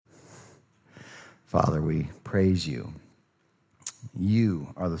Father, we praise you.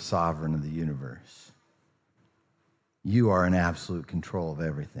 You are the sovereign of the universe. You are in absolute control of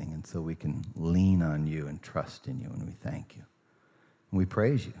everything, and so we can lean on you and trust in you, and we thank you. And we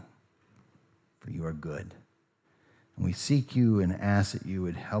praise you, for you are good. And we seek you and ask that you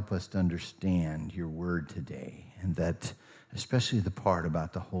would help us to understand your word today, and that especially the part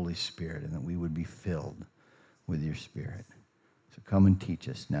about the Holy Spirit, and that we would be filled with your Spirit. So come and teach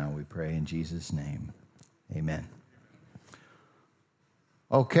us now, we pray in Jesus' name. Amen.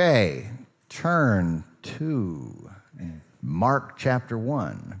 Okay, turn to Mark chapter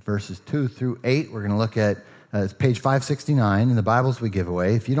 1, verses 2 through 8. We're going to look at it's page 569 in the Bibles we give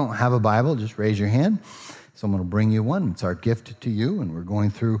away. If you don't have a Bible, just raise your hand. Someone will bring you one. It's our gift to you, and we're going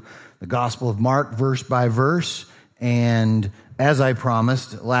through the Gospel of Mark verse by verse. And as I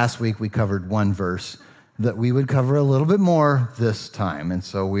promised, last week we covered one verse that we would cover a little bit more this time. And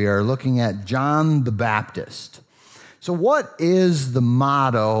so we are looking at John the Baptist. So what is the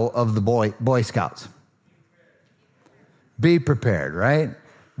motto of the Boy Scouts? Be prepared, right?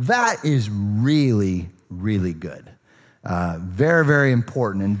 That is really, really good. Very, very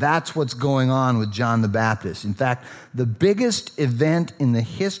important. And that's what's going on with John the Baptist. In fact, the biggest event in the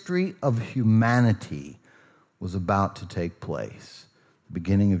history of humanity was about to take place, the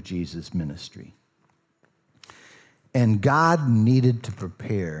beginning of Jesus' ministry. And God needed to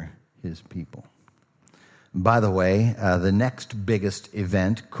prepare his people. By the way, the next biggest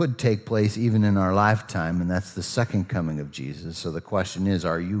event could take place even in our lifetime, and that's the second coming of Jesus. So the question is,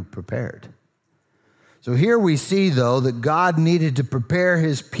 are you prepared? So here we see, though, that God needed to prepare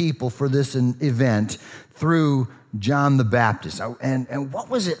his people for this event through John the Baptist. And what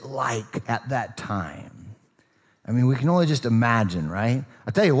was it like at that time? I mean, we can only just imagine, right?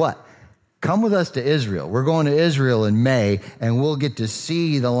 I'll tell you what. Come with us to Israel. We're going to Israel in May, and we'll get to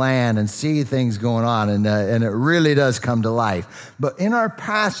see the land and see things going on, and it really does come to life. But in our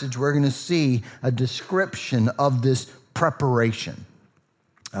passage, we're going to see a description of this preparation.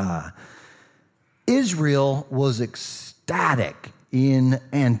 Israel was ecstatic in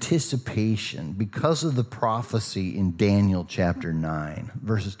anticipation because of the prophecy in Daniel chapter 9,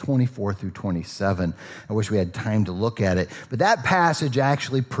 verses 24 through 27. I wish we had time to look at it. But that passage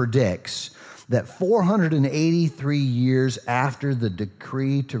actually predicts that 483 years after the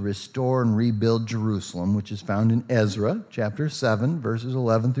decree to restore and rebuild Jerusalem, which is found in Ezra chapter 7, verses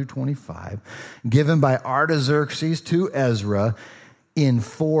 11 through 25, given by Artaxerxes to Ezra, in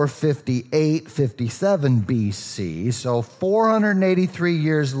 458-57 BC, so 483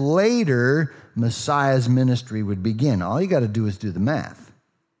 years later, Messiah's ministry would begin. All you got to do is do the math.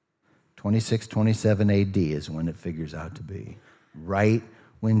 26-27 AD is when it figures out to be, right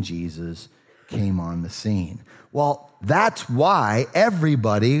when Jesus came on the scene. Well, that's why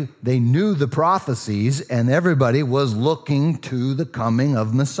they knew the prophecies, and everybody was looking to the coming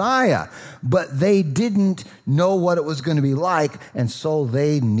of Messiah. But they didn't know what it was going to be like, and so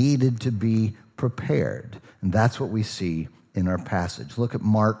they needed to be prepared. And that's what we see in our passage. Look at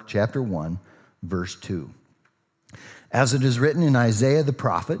Mark chapter 1, verse 2. As it is written in Isaiah the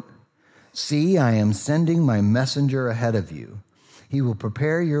prophet, "See, I am sending my messenger ahead of you. He will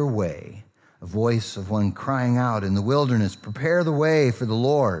prepare your way. A voice of one crying out in the wilderness, prepare the way for the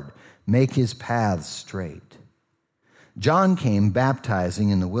Lord, make his paths straight." John came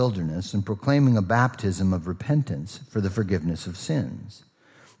baptizing in the wilderness and proclaiming a baptism of repentance for the forgiveness of sins.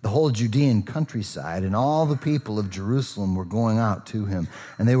 The whole Judean countryside and all the people of Jerusalem were going out to him,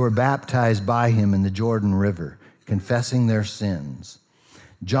 and they were baptized by him in the Jordan River, confessing their sins.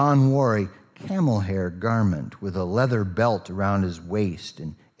 John wore a camel hair garment with a leather belt around his waist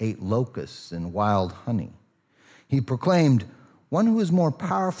and ate locusts and wild honey. He proclaimed, "One who is more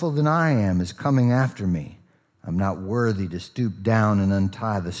powerful than I am is coming after me. I'm not worthy to stoop down and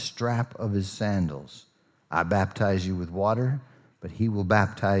untie the strap of his sandals. I baptize you with water, but he will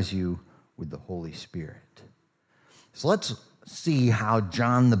baptize you with the Holy Spirit." So let's see how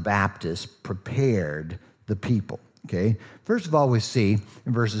John the Baptist prepared the people. Okay. First of all, we see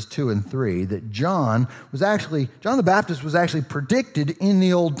in verses 2 and 3 that John the Baptist was actually predicted in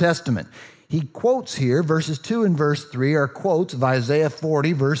the Old Testament. He quotes here, verses 2 and verse 3 are quotes of Isaiah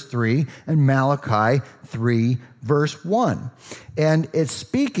 40, verse 3, and Malachi 3, verse 1. And it's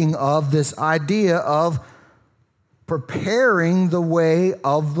speaking of this idea of preparing the way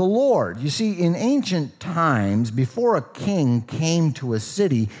of the Lord. You see, in ancient times, before a king came to a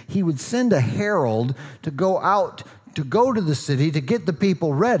city, he would send a herald to go to the city to get the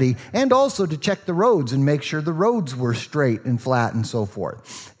people ready, and also to check the roads and make sure the roads were straight and flat and so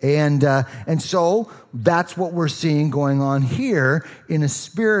forth. And so that's what we're seeing going on here in a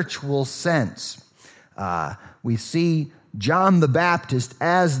spiritual sense. We see John the Baptist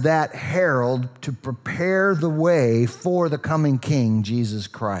as that herald to prepare the way for the coming King, Jesus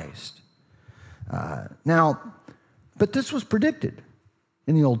Christ. But this was predicted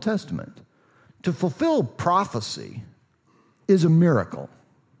in the Old Testament. To fulfill prophecy is a miracle.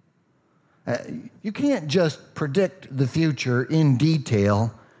 You can't just predict the future in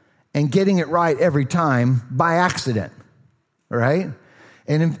detail and getting it right every time by accident, right?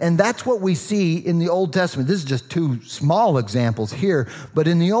 And that's what we see in the Old Testament. This is just two small examples here, but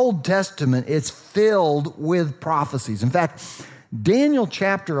in the Old Testament, it's filled with prophecies. In fact, Daniel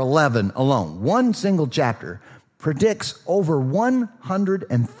chapter 11 alone, one single chapter, predicts over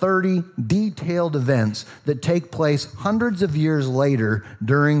 130 detailed events that take place hundreds of years later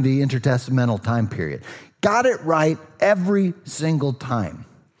during the intertestamental time period. Got it right every single time.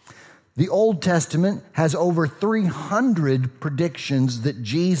 The Old Testament has over 300 predictions that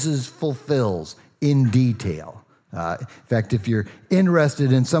Jesus fulfills in detail. In fact, if you're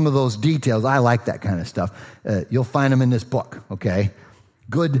interested in some of those details, I like that kind of stuff, you'll find them in this book, okay?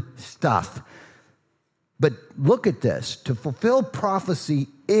 Good stuff. But look at this. To fulfill prophecy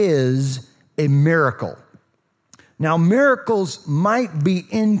is a miracle. Now, miracles might be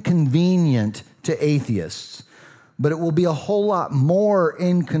inconvenient to atheists, but it will be a whole lot more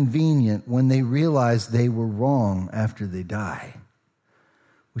inconvenient when they realize they were wrong after they die,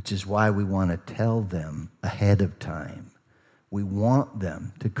 which is why we want to tell them ahead of time. We want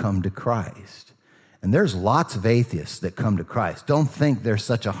them to come to Christ. And there's lots of atheists that come to Christ. Don't think there's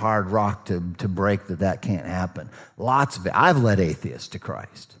such a hard rock to break that can't happen. Lots of it. I've led atheists to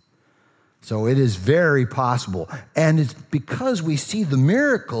Christ. So it is very possible. And it's because we see the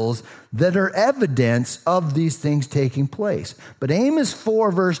miracles that are evidence of these things taking place. But Amos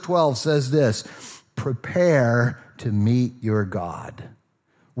 4 verse 12 says this, prepare to meet your God.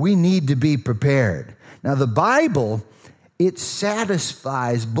 We need to be prepared. Now the Bible, it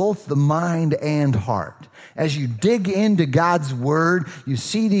satisfies both the mind and heart. As you dig into God's word, you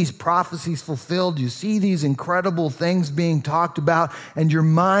see these prophecies fulfilled, you see these incredible things being talked about, and your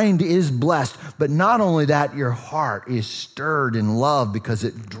mind is blessed. But not only that, your heart is stirred in love because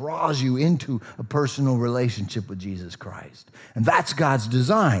it draws you into a personal relationship with Jesus Christ. And that's God's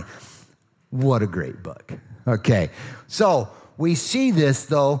design. What a great book. Okay, so we see this,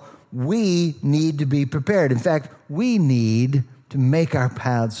 though. We need to be prepared. In fact, we need to make our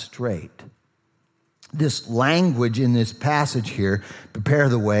paths straight. This language in this passage here, prepare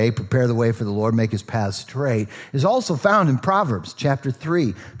the way for the Lord, make his paths straight, is also found in Proverbs chapter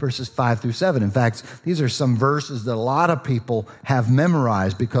 3, verses 5 through 7. In fact, these are some verses that a lot of people have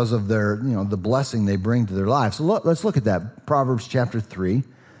memorized because of their, the blessing they bring to their lives. So let's look at that. Proverbs chapter 3,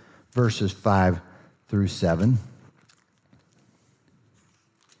 verses 5 through 7.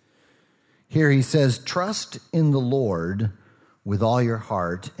 Here he says, trust in the Lord with all your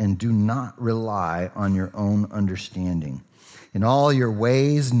heart and do not rely on your own understanding. In all your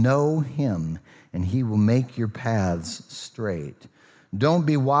ways know him, and he will make your paths straight. Don't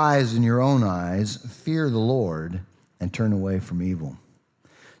be wise in your own eyes. Fear the Lord and turn away from evil.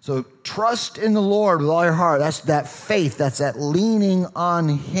 So trust in the Lord with all your heart. That's that faith. That's that leaning on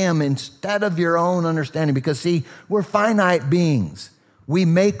him instead of your own understanding. Because see, we're finite beings. We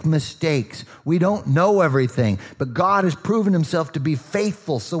make mistakes. We don't know everything, but God has proven himself to be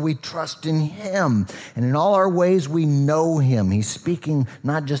faithful, so we trust in him. And in all our ways, we know him. He's speaking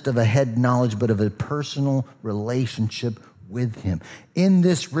not just of a head knowledge, but of a personal relationship with him. In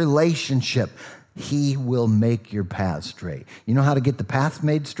this relationship, he will make your path straight. You know how to get the path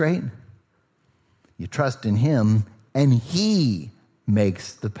made straight? You trust in him, and he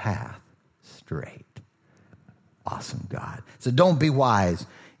makes the path straight. Awesome God. So don't be wise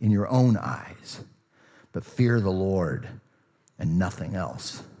in your own eyes, but fear the Lord and nothing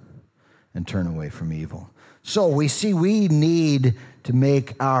else, and turn away from evil. So we see we need to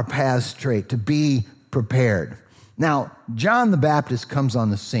make our paths straight, to be prepared. Now, John the Baptist comes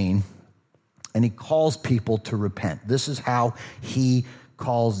on the scene, and he calls people to repent. This is how he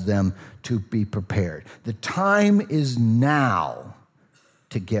calls them to be prepared. The time is now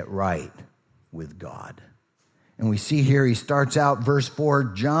to get right with God. And we see here, he starts out, verse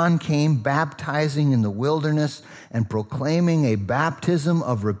 4, John came baptizing in the wilderness and proclaiming a baptism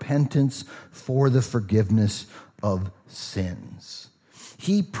of repentance for the forgiveness of sins.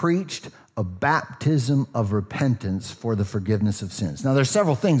 He preached a baptism of repentance for the forgiveness of sins. Now, there's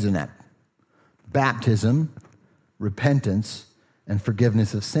several things in that. Baptism, repentance, and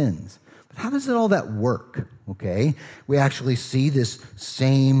forgiveness of sins. But how does all that work? Okay, we actually see this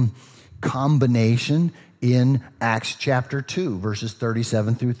same combination in Acts chapter 2, verses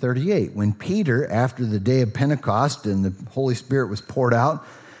 37 through 38. When Peter, after the day of Pentecost and the Holy Spirit was poured out,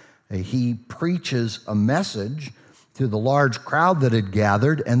 he preaches a message to the large crowd that had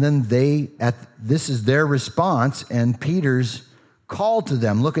gathered, and then this is their response, and Peter's call to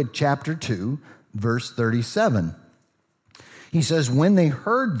them. Look at chapter 2, verse 37. He says, when they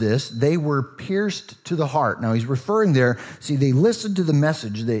heard this, they were pierced to the heart. Now, he's referring there, see, they listened to the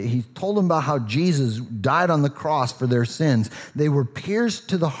message. He told them about how Jesus died on the cross for their sins. They were pierced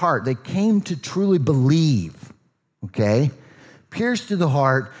to the heart. They came to truly believe, okay? Pierced to the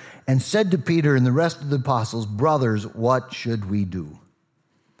heart, and said to Peter and the rest of the apostles, brothers, what should we do?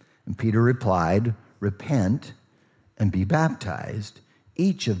 And Peter replied, repent and be baptized,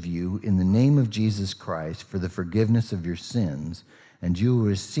 each of you, in the name of Jesus Christ, for the forgiveness of your sins, and you will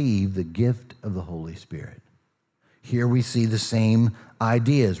receive the gift of the Holy Spirit. Here we see the same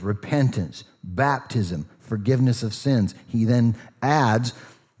ideas: repentance, baptism, forgiveness of sins. He then adds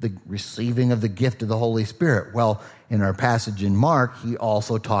the receiving of the gift of the Holy Spirit. Well, in our passage in Mark, he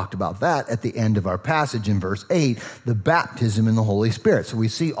also talked about that at the end of our passage in verse 8, the baptism in the Holy Spirit. So we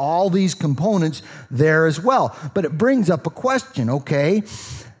see all these components there as well. But it brings up a question, okay?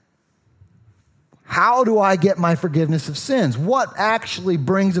 How do I get my forgiveness of sins? What actually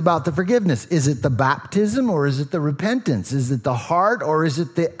brings about the forgiveness? Is it the baptism or is it the repentance? Is it the heart or is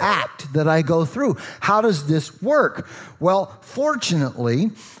it the act that I go through? How does this work? Well,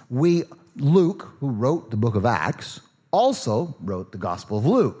 fortunately, Luke, who wrote the book of Acts, also wrote the Gospel of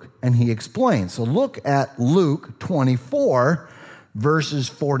Luke, and he explains. So look at Luke 24, verses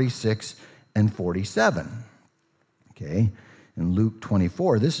 46 and 47. Okay, in Luke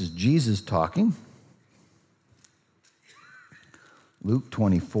 24, this is Jesus talking. Luke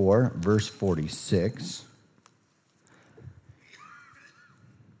 24, verse 46.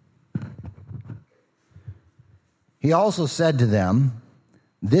 He also said to them,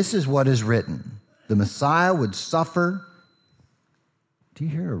 this is what is written. The Messiah would suffer. Do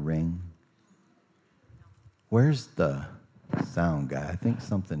you hear a ring? Where's the sound guy? I think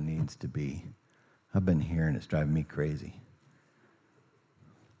something needs to be. I've been hearing it's driving me crazy.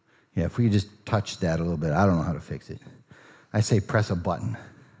 Yeah, if we could just touch that a little bit. I don't know how to fix it. I say press a button.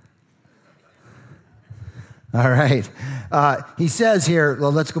 All right. He says here,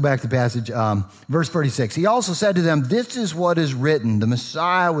 well, let's go back to the passage, verse 46. He also said to them, this is what is written. The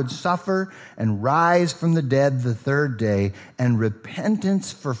Messiah would suffer and rise from the dead the third day, and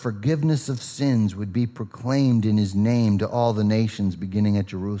repentance for forgiveness of sins would be proclaimed in his name to all the nations, beginning at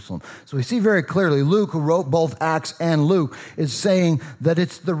Jerusalem. So we see very clearly Luke, who wrote both Acts and Luke, is saying that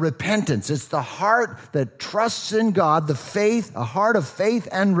it's the repentance. It's the heart that trusts in God, the faith, a heart of faith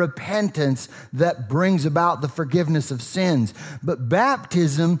and repentance that brings about the forgiveness of sins. But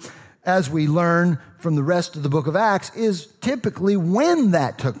baptism, as we learn from the rest of the book of Acts, is typically when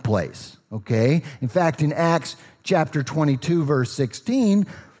that took place, okay? In fact, in Acts chapter 22, verse 16,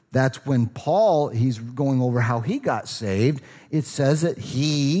 that's when Paul, he's going over how he got saved. It says that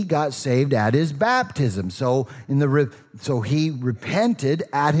he got saved at his baptism. So he repented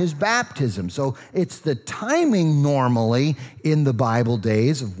at his baptism. So it's the timing normally in the Bible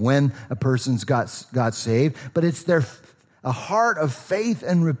days of when a person's got saved, but it's a heart of faith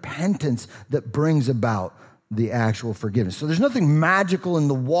and repentance that brings about the actual forgiveness. So there's nothing magical in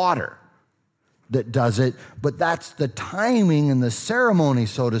the water that does it, but that's the timing and the ceremony,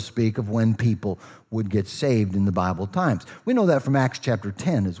 so to speak, of when people would get saved in the Bible times. We know that from Acts chapter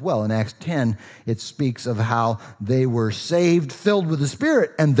 10 as well. In Acts 10, it speaks of how they were saved, filled with the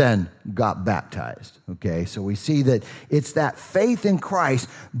Spirit, and then got baptized. Okay, so we see that it's that faith in Christ,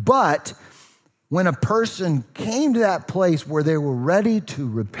 but when a person came to that place where they were ready to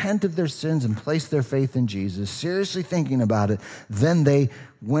repent of their sins and place their faith in Jesus, seriously thinking about it, then they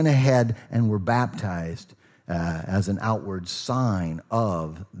went ahead and were baptized as an outward sign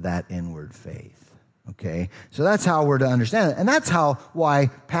of that inward faith. Okay, so that's how we're to understand it. And that's why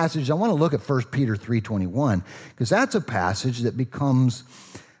passage, I want to look at 1 Peter 3:21, because that's a passage that becomes,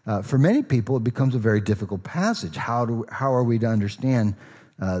 for many people, it becomes a very difficult passage. How are we to understand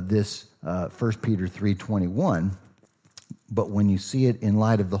this 1 Peter 3:21? But when you see it in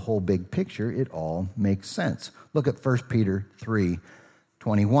light of the whole big picture, it all makes sense. Look at 1 Peter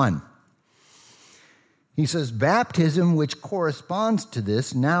 3:21. He says, baptism, which corresponds to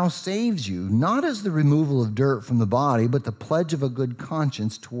this, now saves you, not as the removal of dirt from the body, but the pledge of a good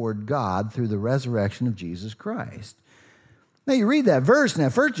conscience toward God through the resurrection of Jesus Christ. Now you read that verse, and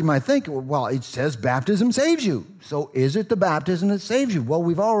at first you might think, well, it says baptism saves you. So is it the baptism that saves you? Well,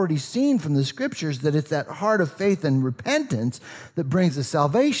 we've already seen from the scriptures that it's that heart of faith and repentance that brings the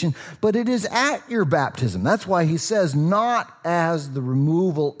salvation, but it is at your baptism. That's why he says not as the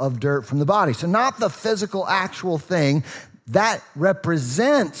removal of dirt from the body. So not the physical, actual thing. That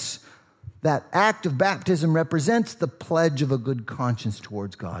act of baptism represents the pledge of a good conscience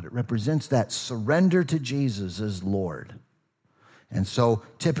towards God. It represents that surrender to Jesus as Lord. And so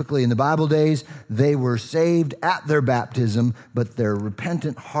typically in the Bible days, they were saved at their baptism, but their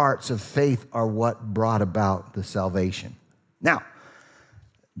repentant hearts of faith are what brought about the salvation. Now,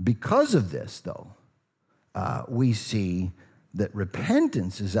 because of this, though, we see that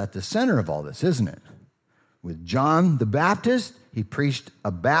repentance is at the center of all this, isn't it? With John the Baptist, he preached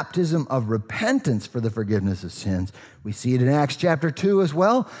a baptism of repentance for the forgiveness of sins. We see it in Acts chapter 2 as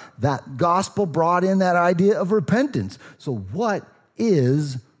well. That gospel brought in that idea of repentance. So what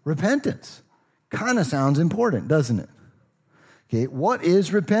is repentance? Kind of sounds important, doesn't it? Okay, what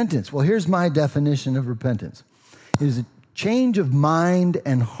is repentance? Well, here's my definition of repentance. It is a change of mind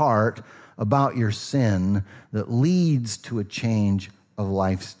and heart about your sin that leads to a change of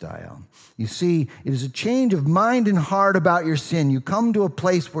lifestyle. You see, it is a change of mind and heart about your sin. You come to a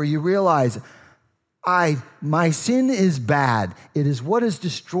place where you realize, my sin is bad. It is what has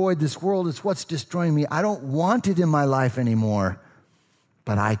destroyed this world. It's what's destroying me. I don't want it in my life anymore,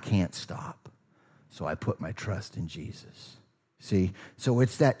 but I can't stop. So I put my trust in Jesus. See, so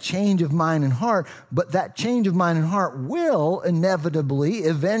it's that change of mind and heart, but that change of mind and heart will inevitably,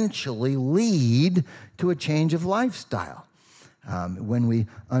 eventually lead to a change of lifestyle. When we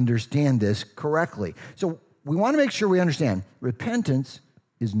understand this correctly. So we want to make sure we understand repentance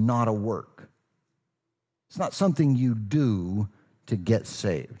is not a work. It's not something you do to get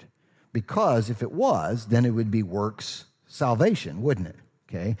saved. Because if it was, then it would be works salvation, wouldn't it?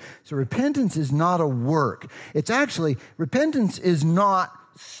 Okay? So repentance is not a work. It's actually, repentance is not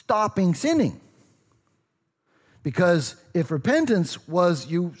stopping sinning. Because if repentance was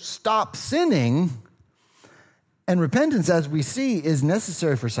you stop sinning, and repentance, as we see, is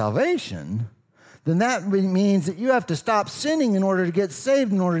necessary for salvation, then that means that you have to stop sinning in order to get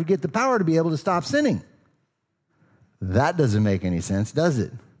saved, in order to get the power to be able to stop sinning. That doesn't make any sense, does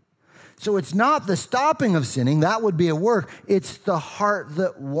it? So it's not the stopping of sinning, that would be a work. It's the heart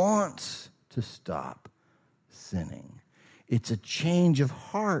that wants to stop sinning. It's a change of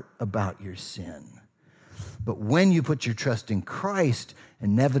heart about your sin. But when you put your trust in Christ,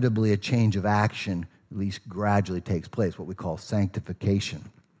 inevitably a change of action at least gradually takes place, what we call sanctification,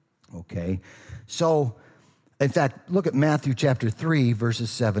 okay? So, in fact, look at Matthew chapter 3, verses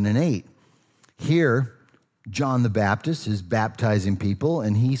 7 and 8. Here, John the Baptist is baptizing people,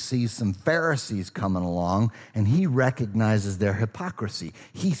 and he sees some Pharisees coming along, and he recognizes their hypocrisy.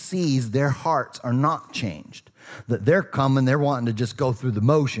 He sees their hearts are not changed, that they're coming, they're wanting to just go through the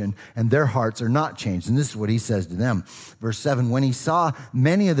motion, and their hearts are not changed. And this is what he says to them. Verse 7, when he saw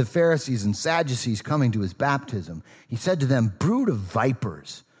many of the Pharisees and Sadducees coming to his baptism, he said to them, brood of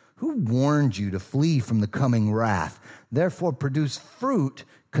vipers, who warned you to flee from the coming wrath? Therefore produce fruit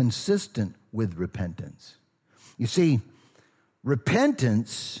consistent with repentance. You see,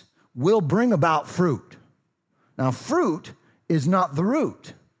 repentance will bring about fruit. Now, fruit is not the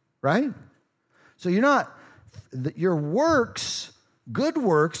root, right? So your works, good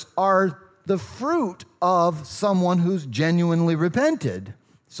works, are the fruit of someone who's genuinely repented.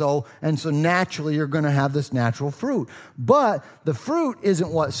 So naturally you're going to have this natural fruit. But the fruit isn't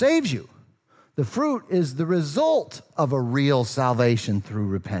what saves you. The fruit is the result of a real salvation through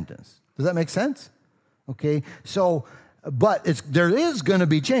repentance. Does that make sense? Okay, so, but there is going to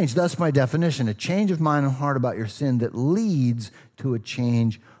be change. That's my definition, a change of mind and heart about your sin that leads to a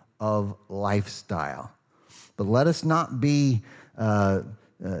change of lifestyle. But let us not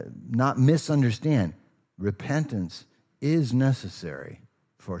misunderstand. Repentance is necessary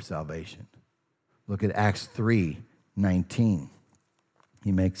for salvation. Look at Acts 3:19.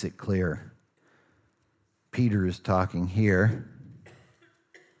 He makes it clear. Peter is talking here.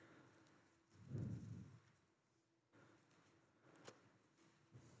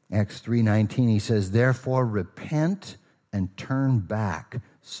 Acts 3:19, he says, therefore repent and turn back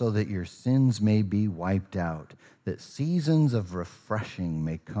so that your sins may be wiped out, that seasons of refreshing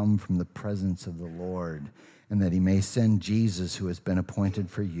may come from the presence of the Lord, and that he may send Jesus, who has been appointed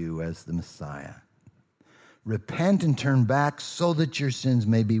for you as the Messiah. Repent and turn back so that your sins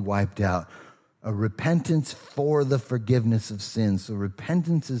may be wiped out. A repentance for the forgiveness of sins. So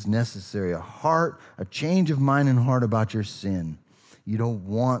repentance is necessary. A change of mind and heart about your sin. You don't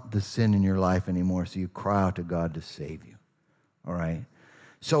want the sin in your life anymore, so you cry out to God to save you. all right?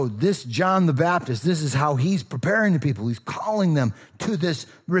 So this John the Baptist, this is how he's preparing the people. He's calling them to this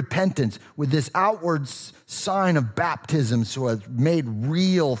repentance with this outward sign of baptism, so it's made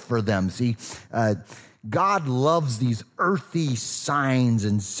real for them. See, God loves these earthy signs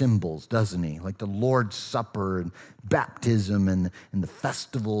and symbols, doesn't he? Like the Lord's Supper and baptism and the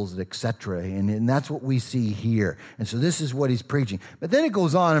festivals, etc. And that's what we see here. And so this is what he's preaching. But then it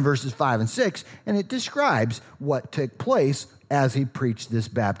goes on in verses 5 and 6, and it describes what took place as he preached this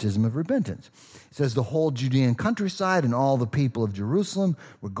baptism of repentance. It says the whole Judean countryside and all the people of Jerusalem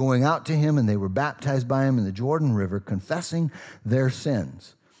were going out to him, and they were baptized by him in the Jordan River, confessing their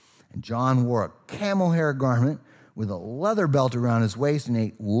sins. And John wore a camel hair garment with a leather belt around his waist and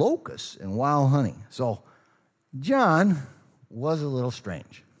ate locusts and wild honey. So John was a little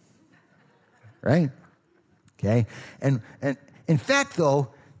strange, right? Okay. And in fact, though,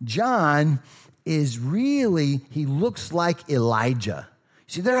 John is really, he looks like Elijah.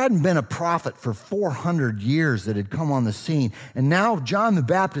 See, there hadn't been a prophet for 400 years that had come on the scene. And now John the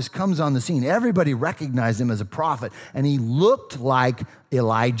Baptist comes on the scene. Everybody recognized him as a prophet, and he looked like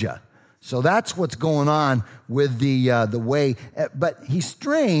Elijah. So that's what's going on with the way. But he's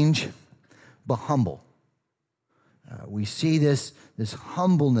strange, but humble. We see this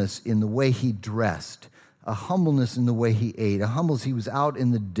humbleness in the way he dressed, a humbleness in the way he ate, a humbleness. He was out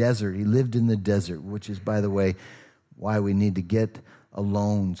in the desert. He lived in the desert, which is, by the way, why we need to get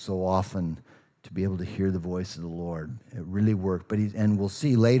alone so often to be able to hear the voice of the Lord. It really worked. But and we'll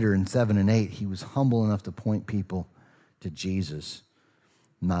see later in 7 and 8, he was humble enough to point people to Jesus,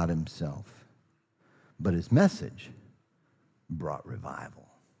 not himself. But his message brought revival.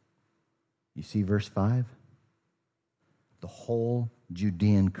 You see verse 5? The whole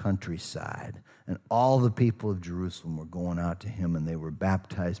Judean countryside and all the people of Jerusalem were going out to him, and they were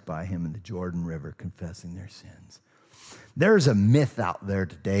baptized by him in the Jordan River, confessing their sins. There's a myth out there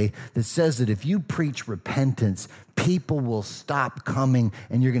today that says that if you preach repentance, people will stop coming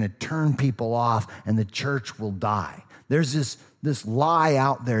and you're going to turn people off and the church will die. There's this lie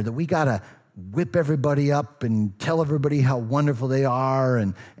out there that we got to whip everybody up and tell everybody how wonderful they are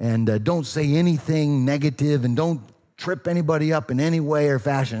and don't say anything negative and don't trip anybody up in any way or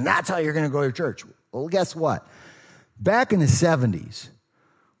fashion. And that's how you're going to go to church. Well, guess what? Back in the 70s,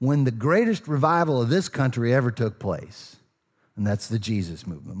 when the greatest revival of this country ever took place, and that's the Jesus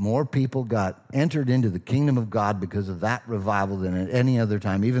movement. More people got entered into the kingdom of God because of that revival than at any other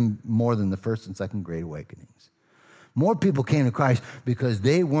time, even more than the first and second Great Awakenings. More people came to Christ because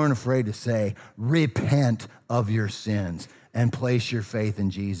they weren't afraid to say, repent of your sins and place your faith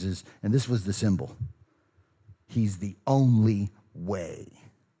in Jesus. And this was the symbol. He's the only way.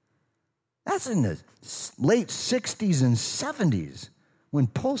 That's in the late 60s and 70s when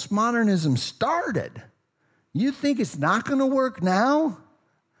postmodernism started. You think it's not going to work now?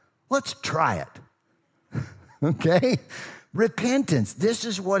 Let's try it. Okay? Repentance. This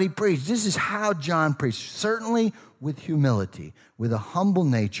is what he preached. This is how John preached. Certainly with humility, with a humble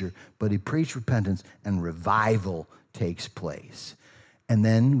nature, but he preached repentance and revival takes place. And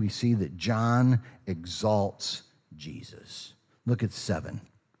then we see that John exalts Jesus. Look at 7.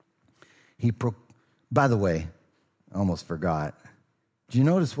 By the way, I almost forgot. Did you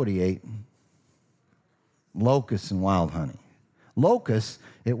notice what he ate? Locusts and wild honey. Locusts,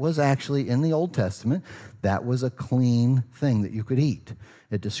 it was actually in the Old Testament, that was a clean thing that you could eat.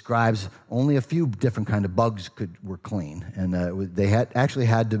 It describes only a few different kind of bugs were clean. And they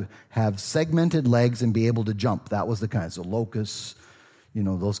had to have segmented legs and be able to jump. That was the kind. So locusts,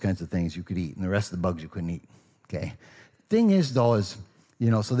 those kinds of things you could eat. And the rest of the bugs you couldn't eat. Okay. Thing is, though,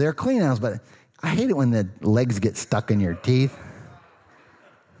 so they're clean animals, but I hate it when the legs get stuck in your teeth.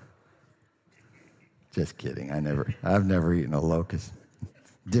 Just kidding. I've never eaten a locust.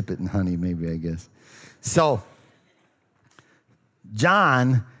 Dip it in honey, maybe, I guess. So,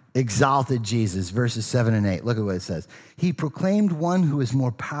 John exalted Jesus, verses 7 and 8. Look at what it says. He proclaimed, one who is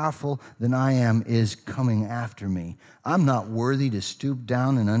more powerful than I am is coming after me. I'm not worthy to stoop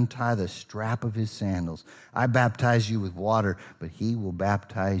down and untie the strap of his sandals. I baptize you with water, but he will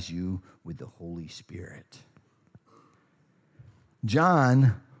baptize you with the Holy Spirit.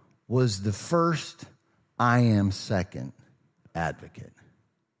 John was the first I am second advocate.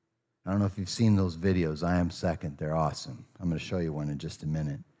 I don't know if you've seen those videos, I am second. They're awesome. I'm going to show you one in just a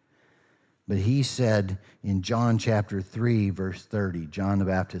minute. But he said in John chapter 3, verse 30, John the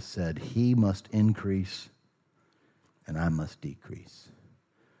Baptist said, he must increase and I must decrease.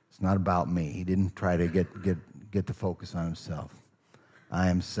 It's not about me. He didn't try to get the focus on himself. I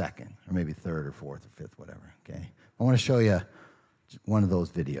am second, or maybe third or fourth or fifth, whatever. Okay. I want to show you one of those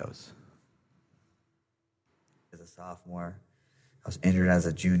videos. As a sophomore, I was injured as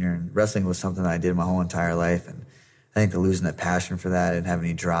a junior, and wrestling was something that I did my whole entire life. And I think losing that passion for that, I didn't have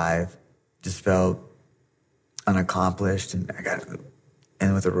any drive, just felt unaccomplished. And I got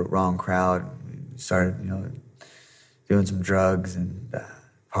in with the wrong crowd. We started, doing some drugs and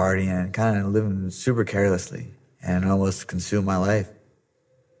partying and kind of living super carelessly, and almost consumed my life.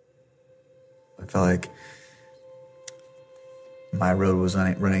 I felt like my road was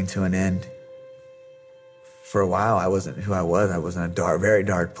running to an end. For a while, I wasn't who I was. I was in a very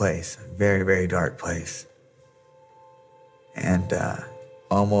dark place, a very, very dark place. And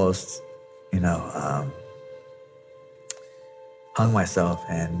almost, hung myself.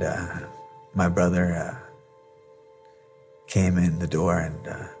 And my brother came in the door,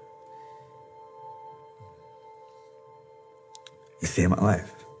 and he saved my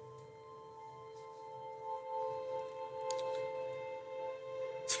life.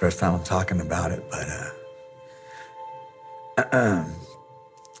 It's the first time I'm talking about it, but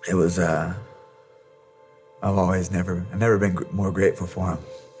it was, I've never been more grateful for him.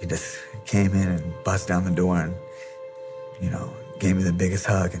 He just came in and busted down the door and, gave me the biggest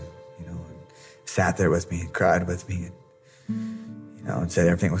hug and, and sat there with me and cried with me and said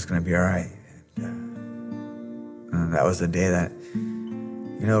everything was going to be all right. And that was the day that,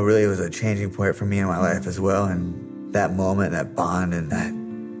 really was a changing point for me in my life as well. And that moment, that bond and that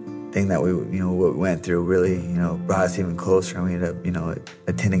thing that we, what we went through really, brought us even closer. And we ended up,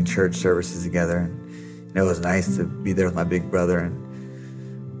 attending church services together. And it was nice to be there with my big brother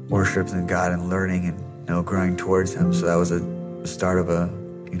and worshiping God and learning and, growing towards him. So that was the start of a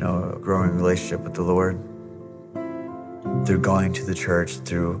growing relationship with the Lord. Through going to the church,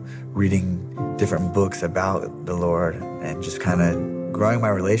 through reading different books about the Lord, and just kind of growing my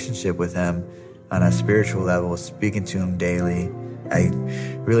relationship with him on a spiritual level, speaking to him daily, I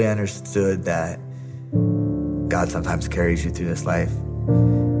really understood that God sometimes carries you through this life.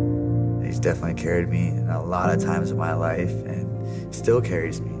 He's definitely carried me in a lot of times in my life and still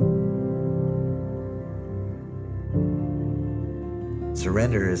carries me.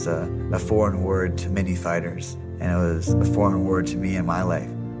 Surrender is a foreign word to many fighters, and it was a foreign word to me in my life.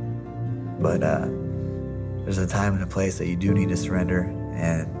 But there's a time and a place that you do need to surrender,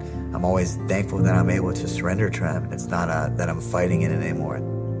 and I'm always thankful that I'm able to surrender to him. It's not that I'm fighting in it anymore.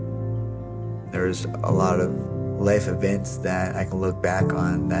 There's a lot of life events that I can look back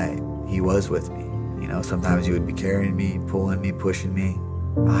on that he was with me. Sometimes he would be carrying me, pulling me, pushing me.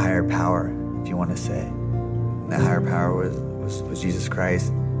 A higher power, if you want to say. And that higher power was Jesus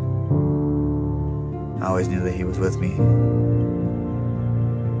Christ. I always knew that he was with me.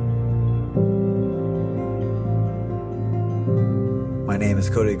 My name is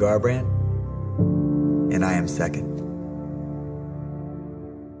Cody Garbrandt, and I am second.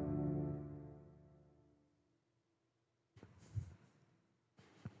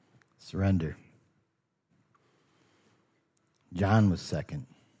 Surrender. John was second.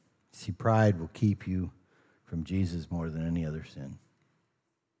 See, pride will keep you from Jesus more than any other sin.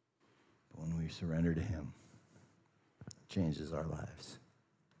 But when we surrender to him, it changes our lives.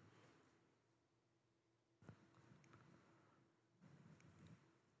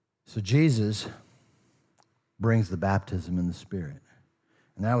 So Jesus brings the baptism in the Spirit.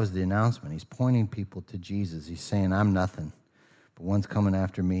 And that was the announcement. He's pointing people to Jesus. He's saying, I'm nothing. But one's coming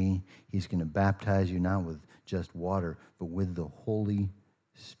after me. He's going to baptize you not with just water, but with the Holy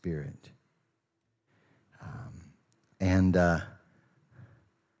Spirit.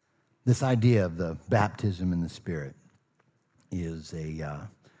 This idea of the baptism in the Spirit is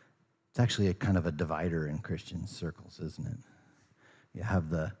it's actually a kind of a divider in Christian circles, isn't it? You have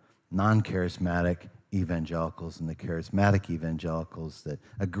the non-charismatic evangelicals and the charismatic evangelicals that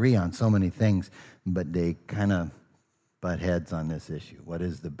agree on so many things, but they kind of butt heads on this issue. What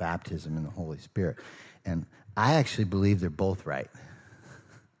is the baptism in the Holy Spirit? And I actually believe they're both right.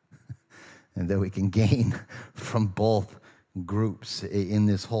 And that we can gain from both groups in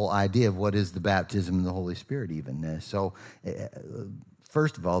this whole idea of what is the baptism in the Holy Spirit even. So,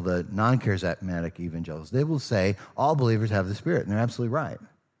 first of all, the non-charismatic evangelicals, they will say all believers have the Spirit, and they're absolutely right.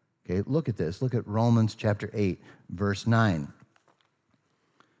 Okay, look at this. Look at Romans chapter 8, verse 9.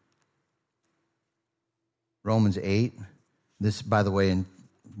 Romans 8, this, by the way, in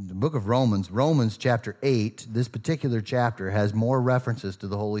the book of Romans chapter 8, this particular chapter has more references to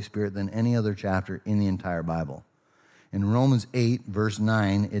the Holy Spirit than any other chapter in the entire Bible. In Romans 8, verse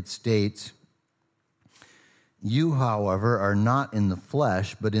 9, it states, "You, however, are not in the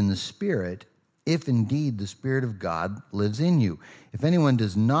flesh, but in the Spirit, if indeed the Spirit of God lives in you. If anyone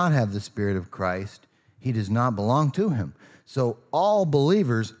does not have the Spirit of Christ, he does not belong to him." So all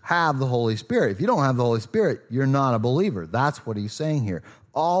believers have the Holy Spirit. If you don't have the Holy Spirit, you're not a believer. That's what he's saying here.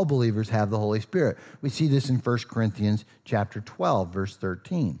 All believers have the Holy Spirit. We see this in 1 Corinthians chapter 12, verse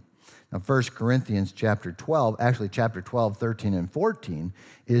 13. Now, 1 Corinthians chapter 12, actually chapter 12, 13, and 14,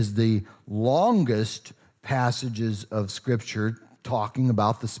 is the longest passages of Scripture talking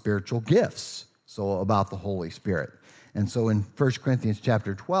about the spiritual gifts, so about the Holy Spirit. And so in 1 Corinthians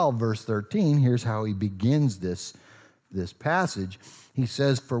chapter 12, verse 13, here's how he begins this passage. He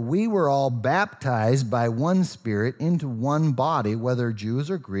says, "For we were all baptized by one Spirit into one body, whether Jews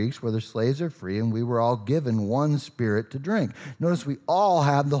or Greeks, whether slaves or free, and we were all given one Spirit to drink." Notice we all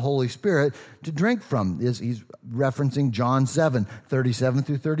have the Holy Spirit to drink from. He's referencing John 7, 37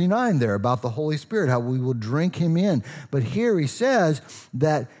 through 39 there about the Holy Spirit, how we will drink him in. But here he says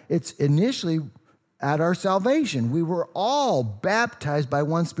that it's initially at our salvation. We were all baptized by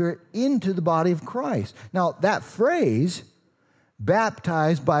one Spirit into the body of Christ. Now, that phrase,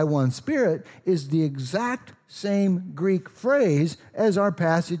 baptized by one Spirit, is the exact same Greek phrase as our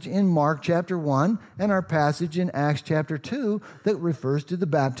passage in Mark chapter 1 and our passage in Acts chapter 2 that refers to the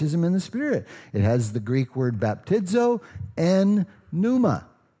baptism in the Spirit. It has the Greek word baptizo and pneuma.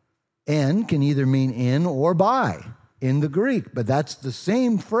 En can either mean in or by in the Greek, but that's the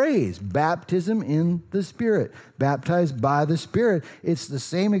same phrase, baptism in the Spirit, baptized by the Spirit. It's the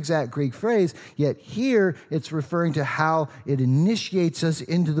same exact Greek phrase, yet here it's referring to how it initiates us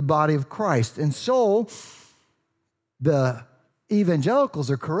into the body of Christ. And so the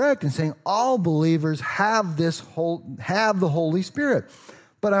evangelicals are correct in saying all believers have the Holy Spirit.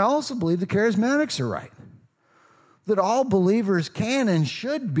 But I also believe the charismatics are right, that all believers can and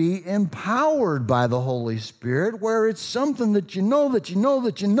should be empowered by the Holy Spirit, where it's something that you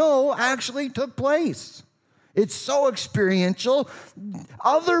know actually took place. It's so experiential,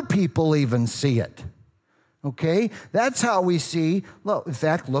 other people even see it. Okay? That's how we see, in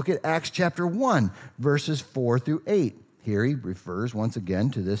fact, look at Acts chapter 1, verses 4 through 8. Here he refers once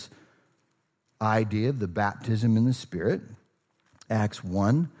again to this idea of the baptism in the Spirit. Acts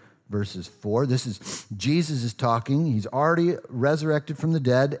 1, verses 4. This is Jesus is talking. He's already resurrected from the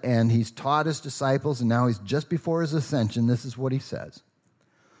dead, and he's taught his disciples, and now he's just before his ascension. This is what he says.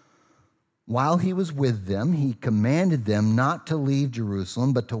 "While he was with them, he commanded them not to leave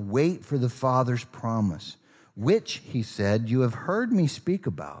Jerusalem, but to wait for the Father's promise, which, he said, you have heard me speak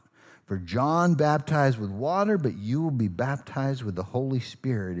about. For John baptized with water, but you will be baptized with the Holy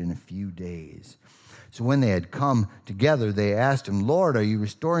Spirit in a few days." So when they had come together, they asked him, "Lord, are you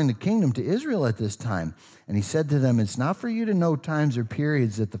restoring the kingdom to Israel at this time?" And he said to them, "It's not for you to know times or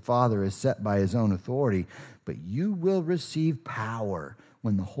periods that the Father has set by his own authority, but you will receive power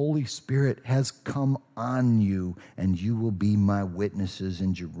when the Holy Spirit has come on you, and you will be my witnesses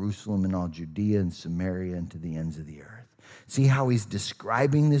in Jerusalem and all Judea and Samaria and to the ends of the earth." See how he's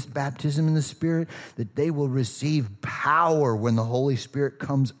describing this baptism in the Spirit? That they will receive power when the Holy Spirit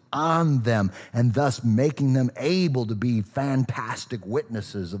comes on them, and thus making them able to be fantastic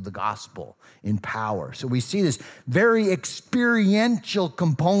witnesses of the gospel in power. So we see this very experiential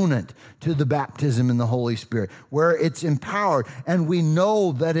component to the baptism in the Holy Spirit, where it's empowered, and we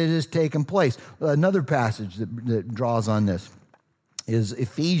know that it has taken place. Another passage that draws on this is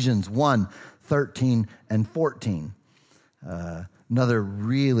Ephesians 1, 13 and 14. Another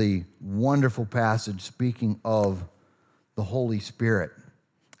really wonderful passage speaking of the Holy Spirit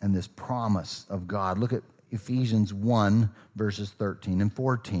and this promise of God. Look at Ephesians 1, verses 13 and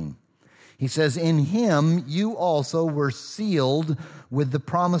 14. He says, "In him you also were sealed with the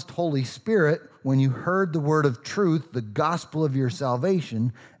promised Holy Spirit when you heard the word of truth, the gospel of your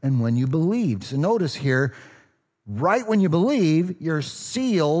salvation, and when you believed." So notice here, right when you believe, you're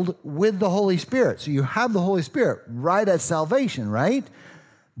sealed with the Holy Spirit. So you have the Holy Spirit right at salvation, right?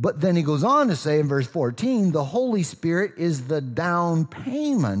 But then he goes on to say in verse 14, the Holy Spirit is the down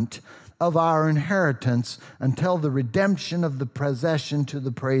payment of our inheritance until the redemption of the possession to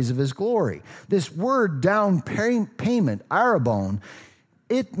the praise of his glory. This word down payment, arabon,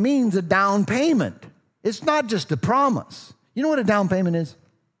 it means a down payment. It's not just a promise. You know what a down payment is?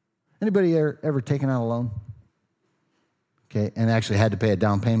 Anybody ever taken out a loan? Okay, and actually had to pay a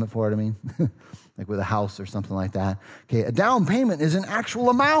down payment for it, I mean, like with a house or something like that. Okay, a down payment is an actual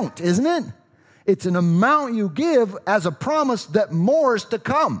amount, isn't it? It's an amount you give as a promise that more is to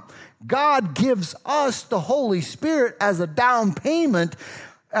come. God gives us the Holy Spirit as a down payment,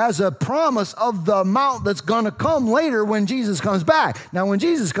 as a promise of the amount that's going to come later when Jesus comes back. Now, when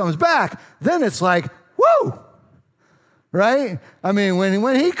Jesus comes back, then it's like, woo! Right? I mean,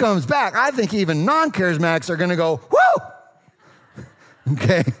 when he comes back, I think even non-charismatics are going to go, woo!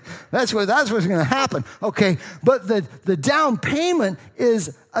 Okay, that's what's going to happen. Okay, but the down payment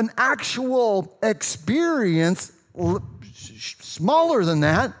is an actual experience smaller than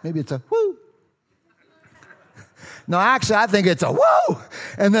that. Maybe it's a woo. No, actually, I think it's a woo.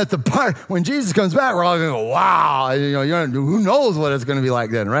 And that the part, when Jesus comes back, we're all going to go, wow. Who knows what it's going to be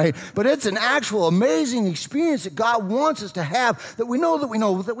like then, right? But it's an actual amazing experience that God wants us to have, that we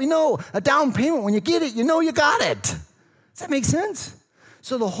know. A down payment, when you get it, you know you got it. Does that make sense?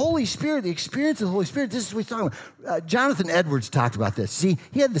 So the Holy Spirit, the experience of the Holy Spirit, this is what he's talking about. Jonathan Edwards talked about this. See,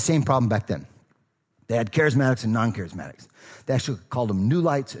 he had the same problem back then. They had charismatics and non-charismatics. They actually called them new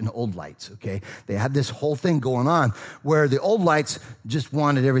lights and old lights, okay? They had this whole thing going on where the old lights just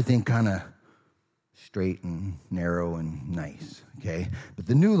wanted everything kind of straight and narrow and nice, okay? But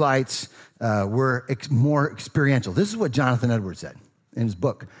the new lights were more experiential. This is what Jonathan Edwards said in his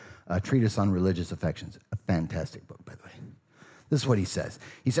book, Treatise on Religious Affections. A fantastic book, by the way. This is what he says.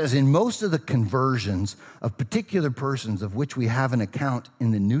 He says, in most of the conversions of particular persons of which we have an account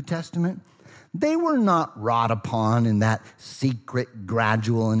in the New Testament, they were not wrought upon in that secret,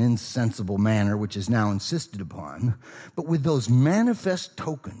 gradual, and insensible manner which is now insisted upon, but with those manifest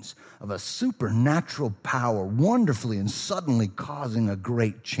tokens of a supernatural power wonderfully and suddenly causing a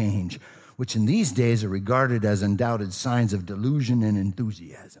great change, which in these days are regarded as undoubted signs of delusion and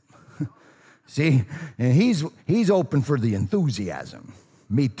enthusiasm. See, and he's open for the enthusiasm.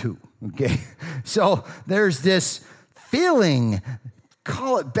 Me too, okay? So there's this feeling,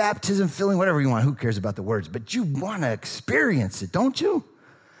 call it baptism, feeling, whatever you want. Who cares about the words? But you want to experience it, don't you?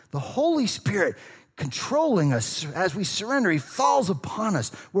 The Holy Spirit controlling us as we surrender. He falls upon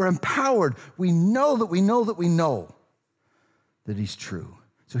us. We're empowered. We know that we know that we know that he's true.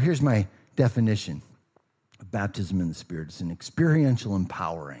 So here's my definition of baptism in the Spirit. It's an experiential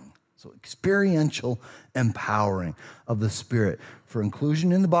empowering. So experiential empowering of the Spirit for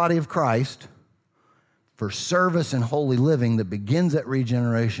inclusion in the body of Christ, for service and holy living that begins at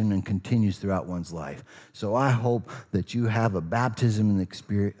regeneration and continues throughout one's life. So I hope that you have a baptism in the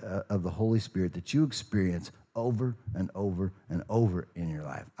experience of the Holy Spirit that you experience over and over and over in your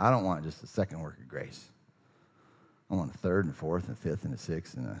life. I don't want just a second work of grace. I want a third and fourth and fifth and a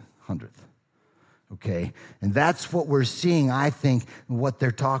sixth and 100th. Okay, and that's what we're seeing, I think, what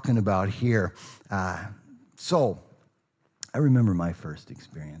they're talking about here. So I remember my first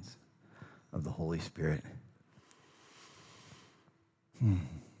experience of the Holy Spirit.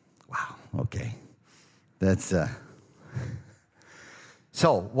 Wow, okay. That's,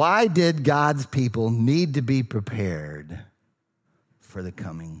 So why did God's people need to be prepared for the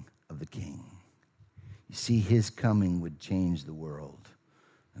coming of the King? You see, his coming would change the world.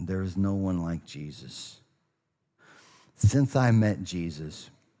 And there is no one like Jesus. Since I met Jesus,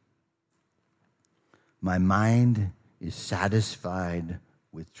 my mind is satisfied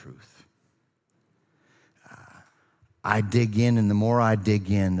with truth. I dig in, and the more I dig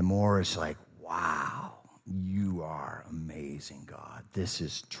in, the more it's like, wow, you are amazing, God. This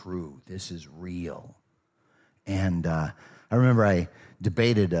is true. This is real. And I remember I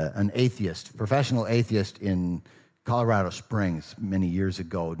debated an atheist, professional atheist in Colorado Springs many years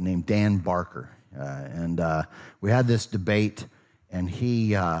ago named Dan Barker. And we had this debate, and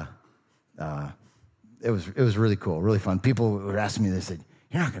he, it was really cool, really fun. People were asking me, they said,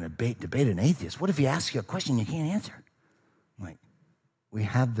 you're not going to debate an atheist. What if he asks you a question you can't answer? I'm like, we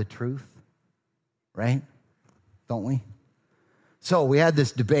have the truth, right? Don't we? So we had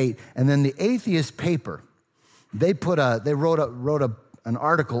this debate, and then the atheist paper, they wrote an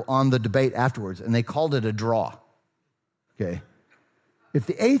article on the debate afterwards, and they called it a draw. Okay. If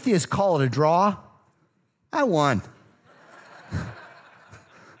the atheists call it a draw, I won.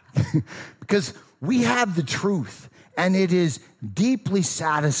 Because we have the truth, and it is deeply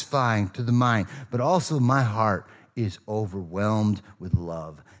satisfying to the mind, but also my heart is overwhelmed with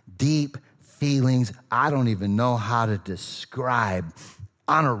love. Deep feelings I don't even know how to describe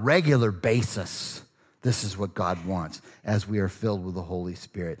on a regular basis. This is what God wants as we are filled with the Holy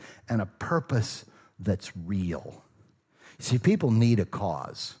Spirit, and a purpose that's real. See, people need a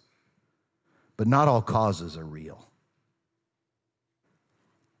cause, but not all causes are real.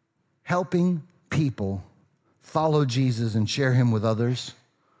 Helping people follow Jesus and share him with others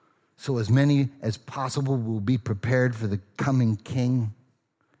so as many as possible will be prepared for the coming King,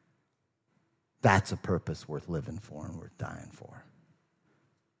 that's a purpose worth living for and worth dying for.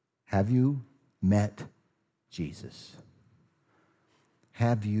 Have you met Jesus?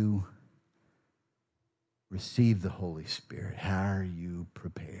 Have you received the Holy Spirit? How are you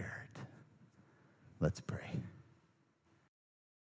prepared? Let's pray.